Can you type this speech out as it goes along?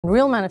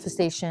Real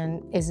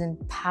manifestation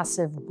isn't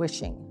passive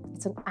wishing.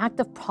 It's an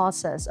active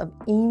process of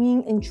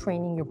aiming and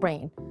training your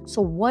brain.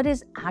 So what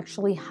is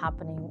actually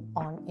happening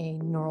on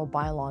a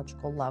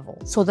neurobiological level?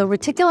 So the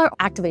reticular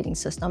activating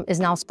system is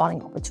now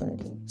spotting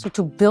opportunity. So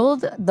to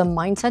build the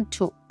mindset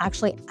to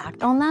actually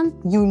act on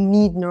them, you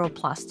need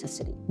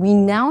neuroplasticity. We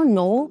now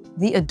know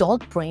the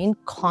adult brain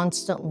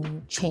constantly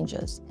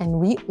changes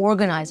and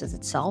reorganizes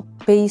itself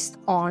based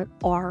on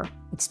our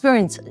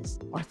experiences,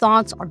 our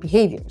thoughts, our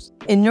behaviors.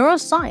 In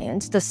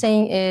neuroscience, the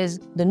saying is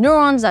the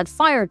neurons that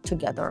fire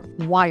together,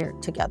 wire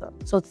together.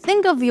 So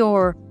think of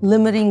your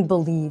limiting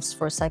beliefs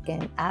for a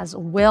second as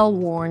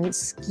well-worn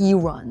ski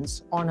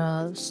runs on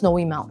a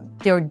snowy mountain.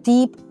 They're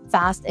deep,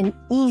 fast, and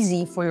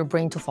easy for your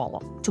brain to follow.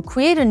 To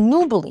create a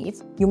new belief,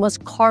 you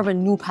must carve a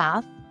new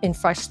path in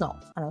fresh snow.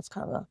 I know it's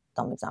kind of a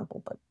dumb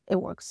example, but it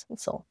works,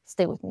 so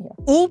stay with me here.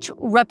 Each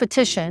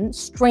repetition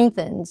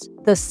strengthens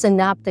the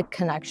synaptic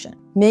connection,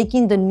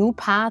 making the new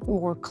path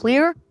more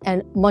clear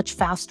and much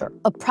faster.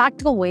 A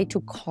practical way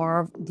to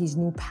carve these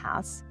new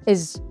paths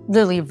is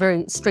literally a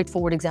very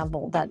straightforward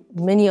example that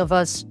many of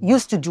us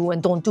used to do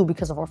and don't do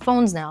because of our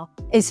phones now,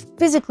 is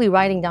physically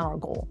writing down our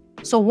goal.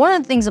 So one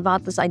of the things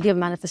about this idea of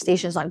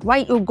manifestation is like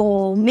write your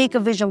goal, make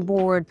a vision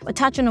board,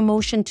 attach an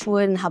emotion to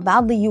it and how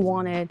badly you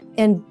want it.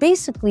 And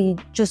basically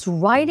just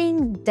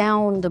writing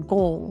down the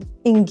goal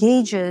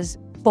engages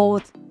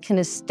both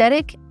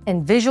kinesthetic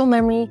and visual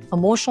memory,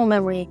 emotional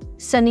memory,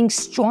 sending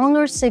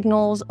stronger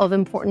signals of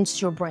importance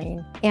to your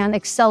brain and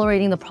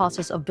accelerating the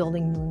process of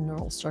building new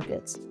neural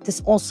circuits.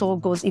 This also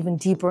goes even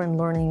deeper in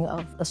learning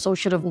of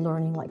associative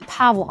learning like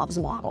Pavlov's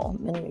model,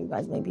 many of you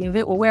guys may be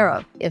aware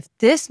of. If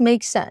this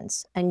makes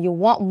sense and you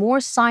want more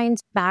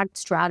science-backed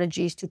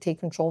strategies to take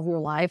control of your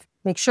life,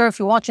 make sure if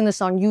you're watching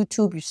this on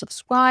YouTube, you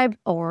subscribe,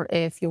 or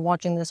if you're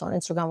watching this on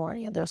Instagram or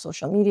any other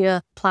social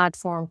media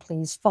platform,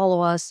 please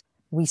follow us.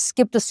 We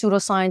skip the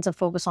pseudoscience and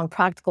focus on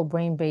practical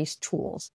brain-based tools.